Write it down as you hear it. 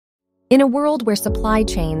In a world where supply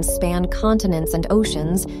chains span continents and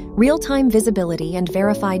oceans, real-time visibility and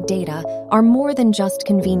verified data are more than just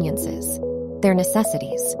conveniences. They're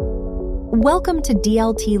necessities. Welcome to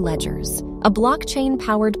dltledgers, a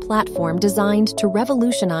blockchain-powered platform designed to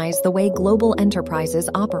revolutionize the way global enterprises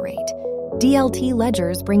operate.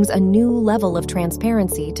 dltledgers brings a new level of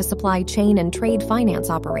transparency to supply chain and trade finance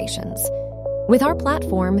operations. With our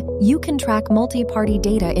platform, you can track multi-party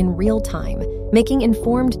data in real time, making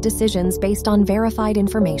informed decisions based on verified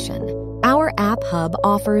information. Our app hub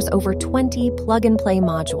offers over 20 plug-and-play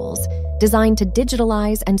modules designed to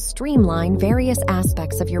digitalize and streamline various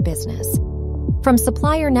aspects of your business. From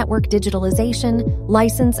supplier network digitalization,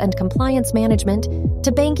 license and compliance management,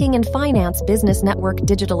 to banking and finance business network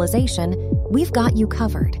digitalization, we've got you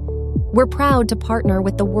covered. We're proud to partner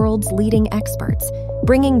with the world's leading experts,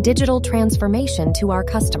 bringing digital transformation to our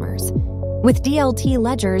customers. With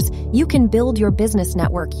dltledgers, you can build your business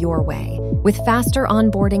network your way, with faster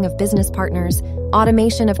onboarding of business partners,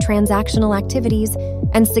 automation of transactional activities,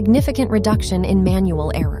 and significant reduction in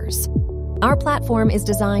manual errors. Our platform is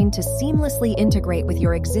designed to seamlessly integrate with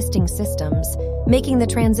your existing systems, making the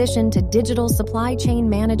transition to digital supply chain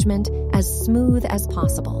management as smooth as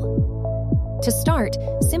possible. To start,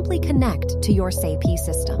 simply connect to your SAP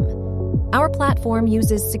system. Our platform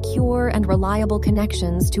uses secure and reliable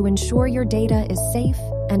connections to ensure your data is safe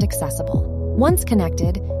and accessible. Once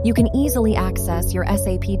connected, you can easily access your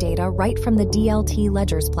SAP data right from the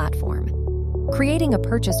dltledgers platform. Creating a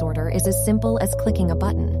purchase order is as simple as clicking a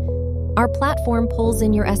button. Our platform pulls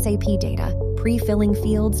in your SAP data, pre-filling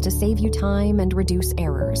fields to save you time and reduce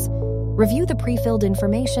errors. Review the pre-filled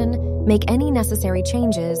information, make any necessary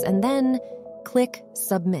changes, and then click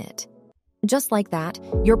Submit. Just like that,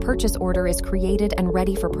 your purchase order is created and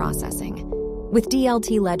ready for processing. With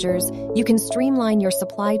dltledgers, you can streamline your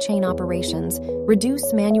supply chain operations,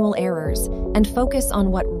 reduce manual errors, and focus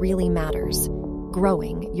on what really matters: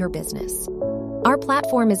 growing your business. Our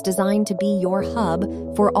platform is designed to be your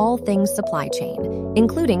hub for all things supply chain,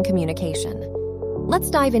 including communication. Let's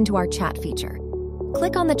dive into our chat feature.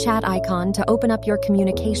 Click on the chat icon to open up your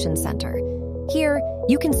communication center. Here,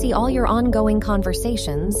 you can see all your ongoing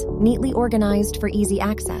conversations, neatly organized for easy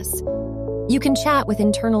access. You can chat with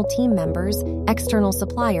internal team members, external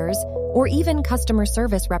suppliers, or even customer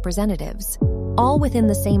service representatives, all within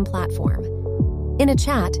the same platform. In a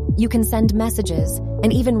chat, you can send messages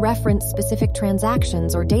and even reference specific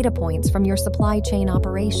transactions or data points from your supply chain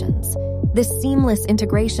operations. This seamless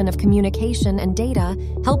integration of communication and data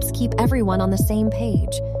helps keep everyone on the same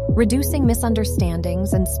page, reducing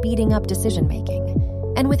misunderstandings and speeding up decision-making.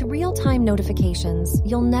 And with real-time notifications,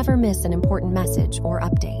 you'll never miss an important message or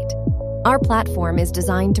update. Our platform is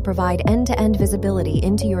designed to provide end-to-end visibility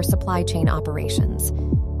into your supply chain operations.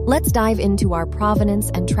 Let's dive into our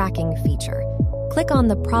provenance and tracking feature. Click on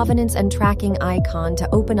the provenance and tracking icon to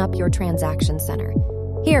open up your transaction center.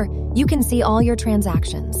 Here, you can see all your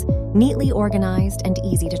transactions, neatly organized and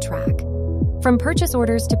easy to track. From purchase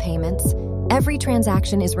orders to payments, every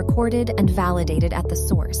transaction is recorded and validated at the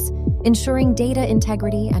source, ensuring data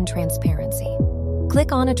integrity and transparency.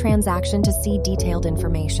 Click on a transaction to see detailed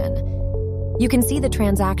information. You can see the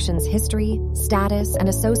transaction's history, status, and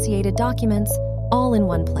associated documents all in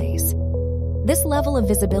one place. This level of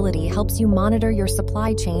visibility helps you monitor your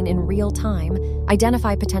supply chain in real time,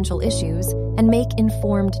 identify potential issues, and make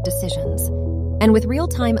informed decisions. And with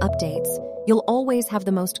real-time updates, you'll always have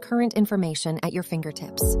the most current information at your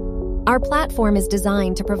fingertips. Our platform is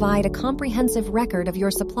designed to provide a comprehensive record of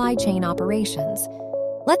your supply chain operations.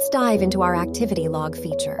 Let's dive into our activity log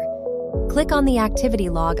feature. Click on the activity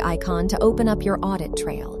log icon to open up your audit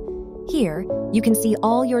trail. Here, you can see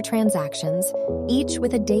all your transactions, each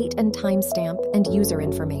with a date and timestamp and user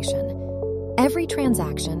information. Every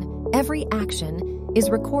transaction, every action is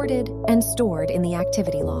recorded and stored in the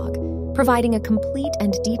activity log, providing a complete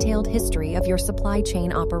and detailed history of your supply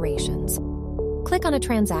chain operations. Click on a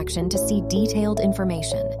transaction to see detailed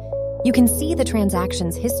information. You can see the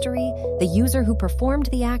transaction's history, the user who performed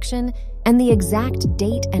the action, and the exact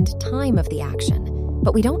date and time of the action.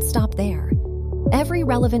 But we don't stop there. Every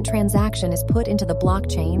relevant transaction is put into the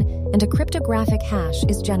blockchain and a cryptographic hash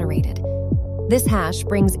is generated. This hash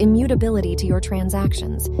brings immutability to your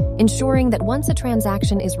transactions, ensuring that once a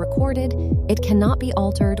transaction is recorded, it cannot be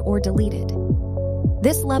altered or deleted.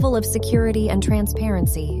 This level of security and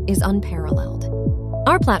transparency is unparalleled.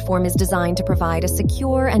 Our platform is designed to provide a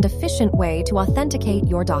secure and efficient way to authenticate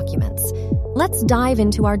your documents. Let's dive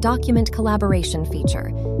into our document collaboration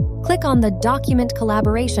feature. Click on the document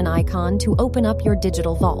collaboration icon to open up your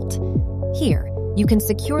digital vault. Here, you can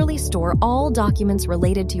securely store all documents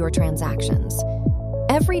related to your transactions.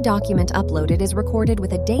 Every document uploaded is recorded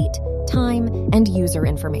with a date, time, and user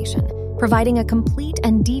information, providing a complete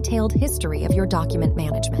and detailed history of your document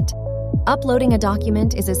management. Uploading a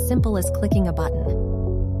document is as simple as clicking a button.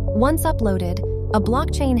 Once uploaded, a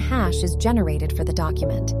blockchain hash is generated for the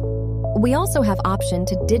document. We also have option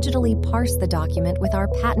to digitally parse the document with our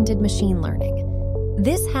patented machine learning.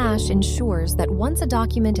 This hash ensures that once a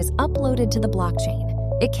document is uploaded to the blockchain,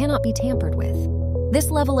 it cannot be tampered with. This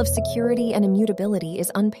level of security and immutability is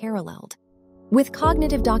unparalleled. With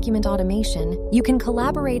cognitive document automation, you can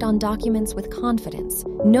collaborate on documents with confidence,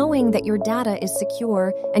 knowing that your data is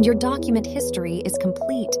secure and your document history is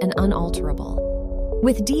complete and unalterable.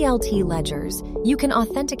 With dltledgers, you can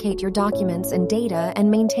authenticate your documents and data and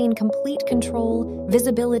maintain complete control,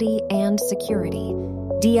 visibility, and security.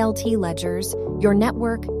 dltledgers, your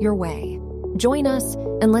network, your way. Join us,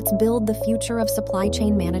 and let's build the future of supply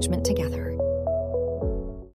chain management together.